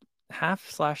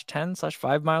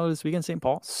half/10/5 mile this weekend, St.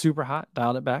 Paul. Super hot,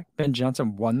 dialed it back. Ben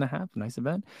Johnson won the half. Nice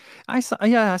event. I saw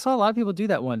a lot of people do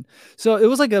that one. So it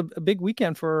was like a big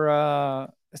weekend for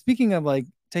speaking of like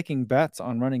taking bets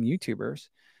on running YouTubers.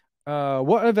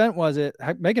 What event was it?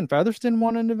 Megan Featherston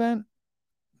won an event.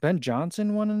 Ben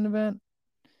Johnson won an event.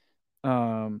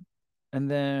 And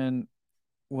then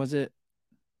was it?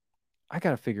 I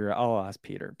gotta figure it. I'll ask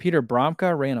Peter. Peter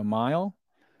Bromka ran a mile,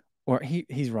 or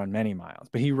he's run many miles,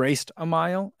 but he raced a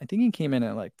mile. I think he came in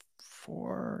at like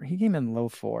four. He came in low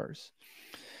fours.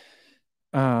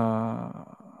 Uh,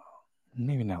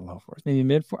 maybe not low fours, maybe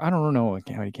mid four. I don't know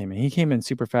how he came in. He came in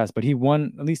super fast, but he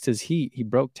won at least his heat. He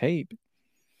broke tape.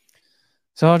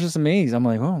 So I was just amazed. I'm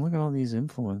like, oh, look at all these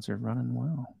influencers running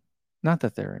well. Not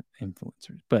that they're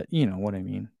influencers, but you know what I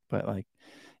mean. But like,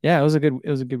 yeah, it was a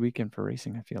good weekend for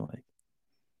racing, I feel like.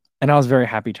 And I was very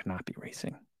happy to not be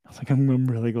racing. I was like, I'm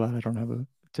really glad I don't have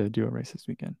to do a race this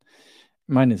weekend.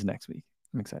 Mine is next week.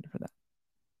 I'm excited for that.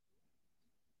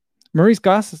 Maurice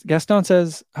Gaston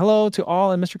says, hello to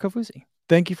all and Mr. Kofusi.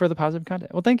 Thank you for the positive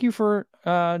content. Well, thank you for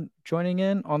joining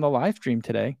in on the live stream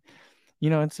today. You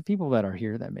know, it's the people that are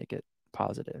here that make it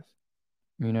positive.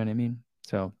 You know what I mean?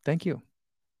 So thank you.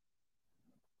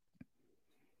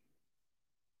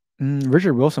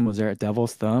 Richard Wilson was there at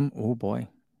Devil's Thumb. Oh boy.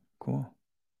 Cool.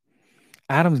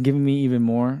 Adam's giving me even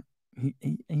more.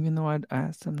 Even though I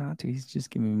asked him not to, he's just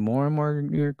giving me more and more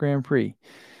New York Grand Prix.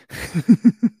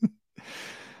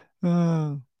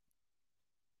 Oh.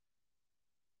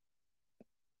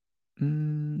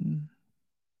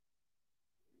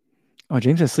 Oh,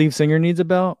 James says Sleeve Singer needs a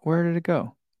belt. Where did it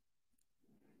go?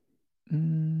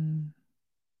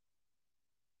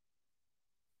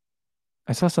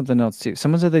 I saw something else too.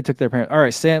 Someone said they took their parents. All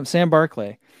right, Sam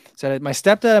Barclay said my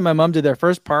stepdad and my mom did their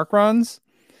first park runs,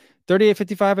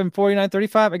 38.55 and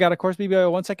 49.35. I got a course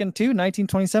BBO 1 second 2,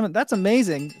 19.27. That's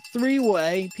amazing.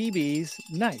 3-way PBs.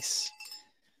 Nice.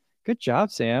 Good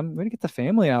job, Sam. Way to get the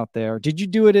family out there. Did you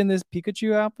do it in this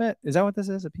Pikachu outfit? Is that what this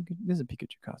is? This is a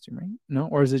Pikachu costume, right? No?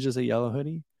 Or is it just a yellow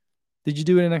hoodie? Did you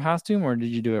do it in a costume or did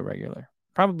you do it regular?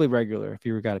 Probably regular if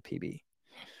you got a PB.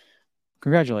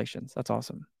 Congratulations. That's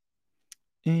awesome.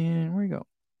 And where you go?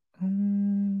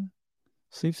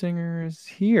 Sleep Singer is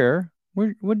here.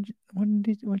 What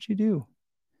did you do?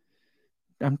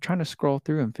 I'm trying to scroll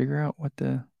through and figure out what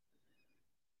the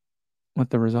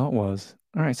result was.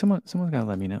 All right, someone's got to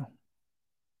let me know.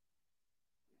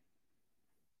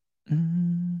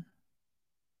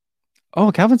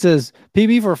 Oh, Calvin says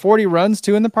PB for 40 runs,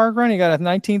 2 in the park run. He got a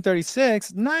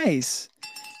 1936. Nice.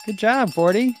 Good job,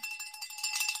 40.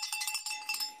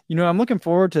 You know, I'm looking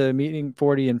forward to meeting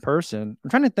 40 in person. I'm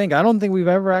trying to think. I don't think we've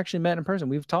ever actually met in person.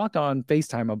 We've talked on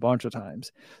FaceTime a bunch of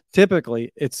times.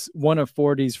 Typically, it's one of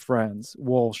 40's friends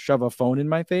will shove a phone in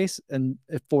my face and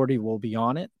 40 will be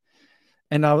on it.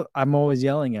 And I'm always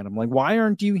yelling at him, like, why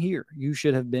aren't you here? You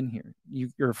should have been here.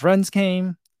 Your friends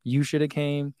came. You should have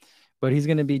came. But he's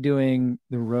going to be doing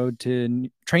the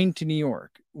train to New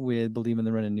York with Believe in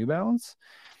the Run and New Balance.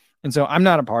 And so I'm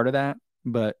not a part of that,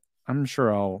 but I'm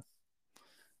sure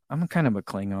I'm kind of a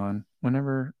Klingon.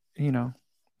 Whenever, you know,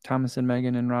 Thomas and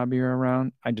Megan and Robbie are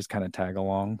around, I just kind of tag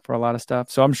along for a lot of stuff.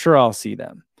 So I'm sure I'll see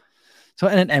them. So,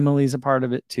 and then Emily's a part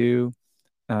of it too.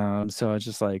 So it's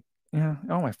just like, yeah,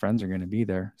 all my friends are going to be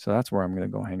there. So that's where I'm going to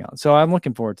go hang out. So I'm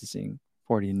looking forward to seeing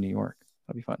 40 in New York.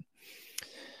 That'll be fun.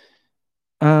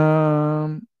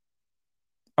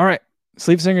 All right.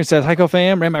 Sleep Singer says, Heiko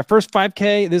fam, ran my first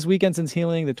 5K this weekend since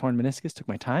healing the torn meniscus. Took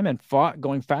my time and fought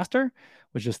going faster.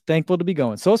 Was just thankful to be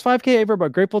going. So it's 5K over,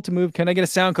 but grateful to move. Can I get a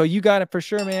sound code? You got it for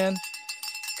sure, man.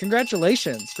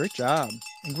 Congratulations. Great job.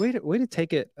 And way to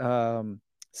take it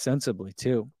sensibly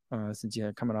too, since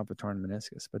you're coming off a torn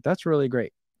meniscus. But that's really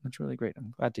great. That's really great.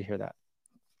 I'm glad to hear that.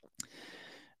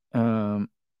 All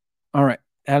right.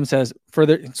 Adam says,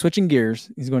 further switching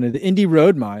gears, he's going to the Indy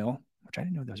Road Mile, which I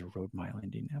didn't know there was a road mile in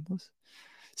Indianapolis.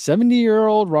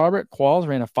 70-year-old Robert Qualls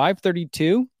ran a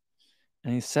 5:32,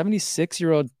 and a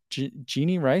 76-year-old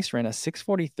Jeannie Rice ran a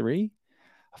 6:43.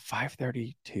 A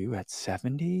 5:32 at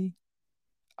 70?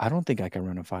 I don't think I can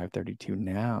run a 5:32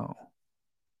 now.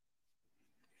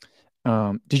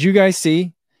 Did you guys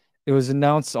see? It was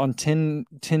announced on Tin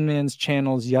Man's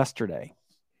channels yesterday.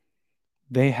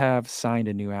 They have signed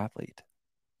a new athlete.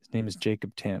 His name is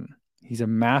Jacob Tim. He's a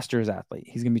master's athlete.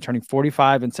 He's going to be turning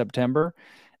 45 in September,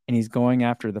 and he's going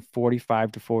after the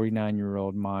 45 to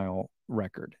 49-year-old mile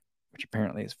record, which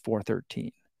apparently is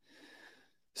 4:13.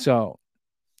 So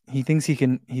he thinks he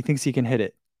can hit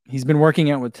it. He's been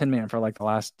working out with Tin Man for like the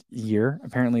last year.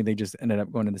 Apparently they just ended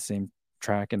up going to the same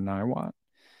track in Niwot.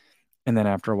 And then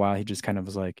after a while, he just kind of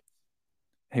was like,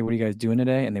 hey, what are you guys doing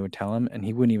today? And they would tell him, and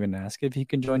he wouldn't even ask if he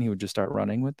can join. He would just start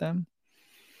running with them.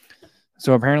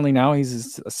 So apparently now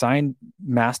he's a signed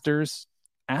master's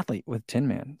athlete with Tin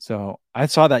Man. So I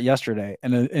saw that yesterday,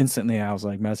 and instantly I was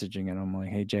like messaging, and I'm like,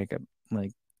 hey, Jacob,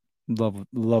 like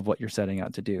love what you're setting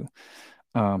out to do.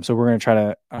 So I'm gonna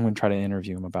try to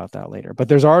interview him about that later. But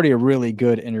there's already a really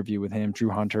good interview with him. Drew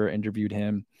Hunter interviewed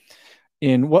him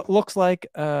in what looks like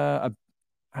I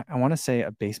want to say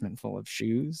a basement full of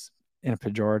shoes in a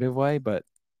pejorative way, but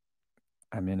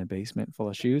I'm in a basement full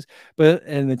of shoes. But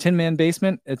in the Tin Man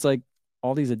basement, it's like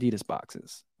all these Adidas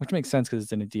boxes, which makes sense because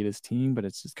it's an Adidas team, but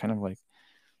it's just kind of like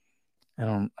I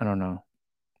don't know.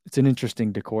 It's an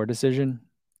interesting decor decision.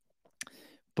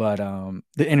 But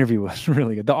the interview was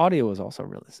really good. The audio was also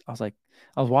really I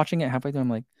was watching it halfway through. I'm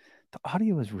like, the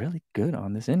audio was really good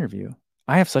on this interview.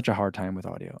 I have such a hard time with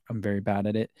audio. I'm very bad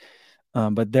at it.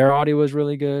 But their audio was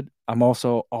really good. I'm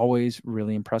also always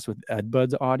really impressed with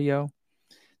Edbud's audio.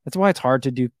 That's why it's hard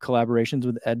to do collaborations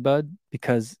with Edbud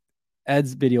because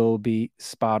Ed's video will be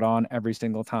spot on every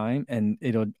single time, and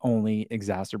it'll only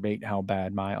exacerbate how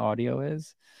bad my audio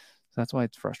is. So that's why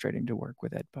it's frustrating to work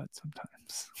with Edbud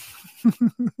sometimes.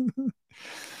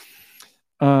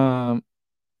 um,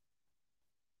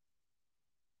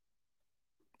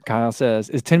 Kyle says,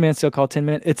 "Is Tin Man still called Tin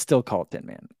Man?" It's still called Tin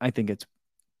Man. I think it's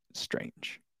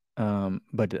strange,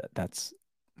 but that's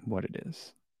what it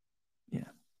is. Yeah.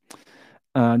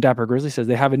 Dapper Grizzly says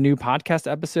they have a new podcast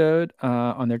episode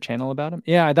on their channel about him.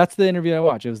 Yeah, that's the interview I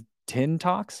watched. It was Tin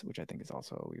Talks, which I think is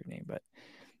also a weird name, but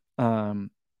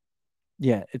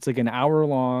yeah, it's like an hour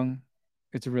long.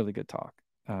 It's a really good talk.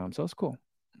 So it's cool.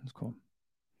 It's cool.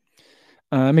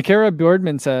 Makara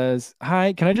Boardman says,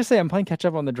 "Hi, can I just say I'm playing catch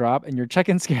up on the drop, and your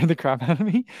check-in scared the crap out of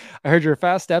me. I heard your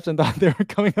fast steps and thought they were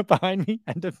coming up behind me,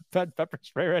 and had pepper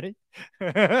spray ready.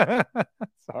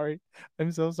 Sorry,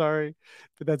 I'm so sorry,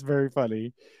 but that's very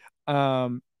funny.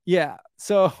 Yeah.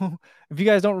 So if you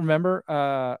guys don't remember,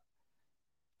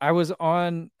 I was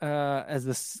on as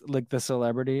this like the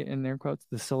celebrity in their quotes,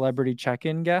 the celebrity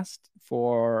check-in guest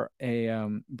for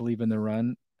a Believe in the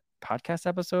Run podcast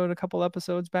episode a couple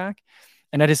episodes back.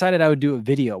 And I decided I would do a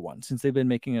video one since they've been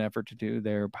making an effort to do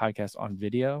their podcast on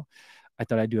video. I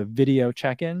thought I'd do a video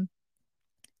check-in,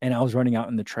 and I was running out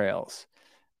in the trails.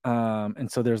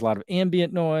 And so there's a lot of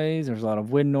ambient noise, there's a lot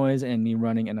of wind noise, and me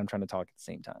running, and I'm trying to talk at the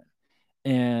same time.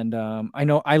 And I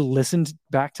know I listened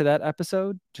back to that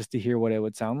episode just to hear what it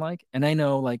would sound like. And I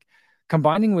know like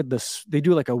combining with this, they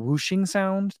do like a whooshing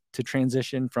sound to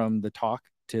transition from the talk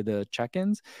to the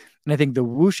check-ins. And I think the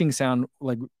whooshing sound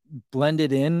like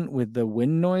blended in with the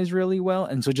wind noise really well.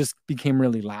 And so it just became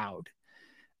really loud.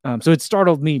 So it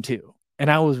startled me too. And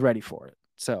I was ready for it.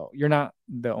 So you're not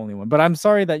the only one, but I'm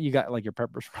sorry that you got like your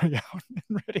pepper spray out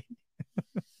and ready.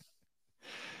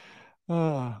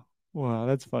 Oh, wow,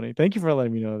 that's funny. Thank you for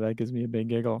letting me know. That gives me a big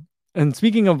giggle. And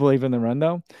speaking of Believe in the Run,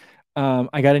 though,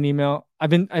 I got an email. I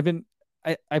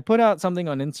put out something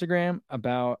on Instagram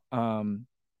about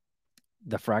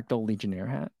the Fractal Legionnaire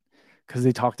hat because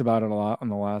they talked about it a lot on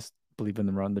the last Believe in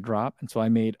the Run, the drop, and so I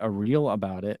made a reel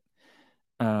about it.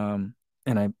 And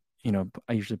I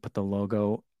usually put the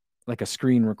logo, like a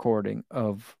screen recording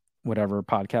of whatever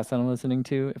podcast I'm listening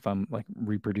to if I'm like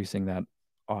reproducing that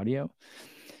audio.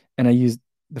 And I used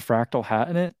the Fractal hat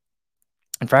in it.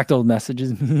 And Fractal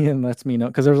messages me and lets me know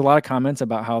because there's a lot of comments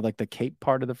about how like the cape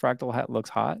part of the Fractal hat looks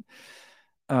hot.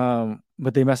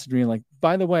 But they messaged me like,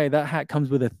 by the way, that hat comes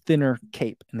with a thinner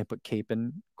cape, and they put cape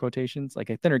in quotations,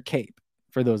 like a thinner cape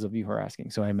for those of you who are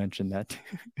asking. So I mentioned that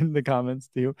in the comments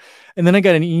too. And then I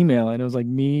got an email, and it was like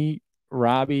me,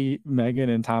 Robbie, Megan,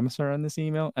 and Thomas are on this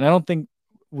email. And I don't think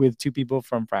with two people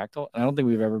from Fractal, I don't think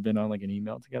we've ever been on like an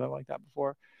email together like that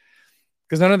before.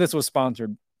 Because none of this was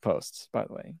sponsored posts, by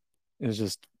the way. It was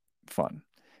just fun.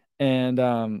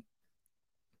 And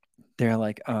they're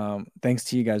like, thanks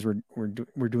to you guys,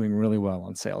 we're doing really well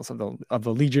on sales of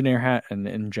the Legionnaire hat and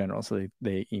in general. So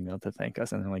they emailed to thank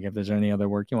us, and they're like, if there's any other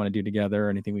work you want to do together or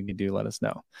anything we can do, let us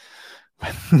know.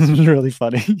 This was really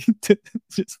funny.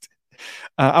 Just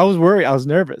I was worried, I was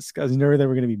nervous. I was nervous they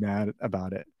were going to be mad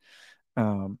about it.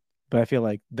 But I feel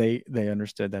like they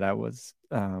understood that I was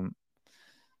kind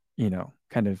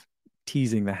of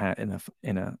teasing the hat in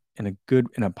a good,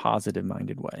 in a positive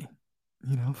minded way,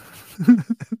 you know.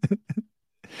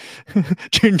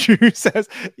 Drew says,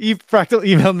 Fractal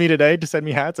emailed me today to send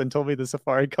me hats and told me the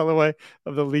safari colorway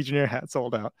of the Legionnaire hat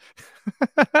sold out.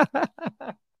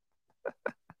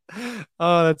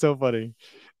 Oh, that's so funny.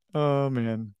 Oh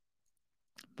man,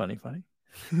 funny.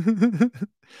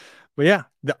 But yeah,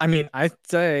 I mean, I'd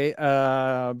say,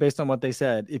 based on what they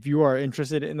said, if you are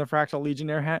interested in the Fractal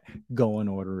Legionnaire hat, go and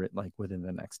order it like within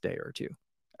the next day or two.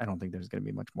 I don't think there's going to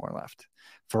be much more left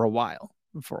for a while.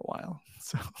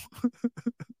 So,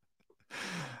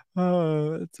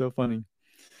 oh, it's so funny.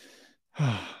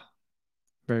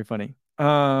 Very funny.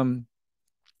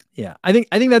 Yeah, I think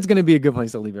that's going to be a good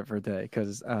place to leave it for today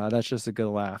because that's just a good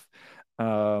laugh.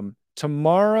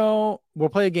 Tomorrow we'll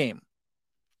play a game.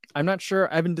 I'm not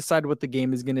sure. I haven't decided what the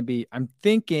game is going to be. I'm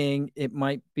thinking it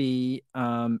might be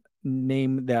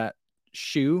name that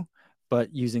shoe,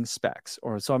 but using specs.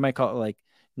 Or so I might call it like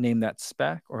name that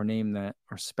spec or name that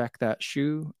or spec that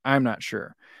shoe. I'm not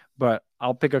sure. But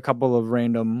I'll pick a couple of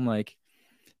random like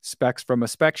specs from a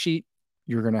spec sheet.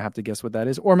 You're going to have to guess what that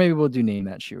is. Or maybe we'll do name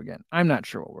that shoe again. I'm not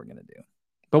sure what we're going to do.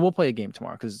 But we'll play a game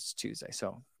tomorrow because it's Tuesday.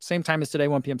 So same time as today,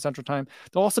 1 p.m. Central Time.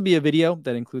 There'll also be a video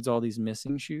that includes all these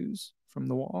missing shoes from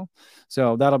the wall.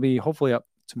 So that'll be hopefully up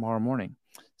tomorrow morning.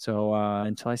 So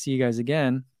until I see you guys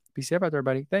again, be safe out there,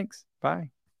 everybody. Thanks.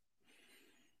 Bye.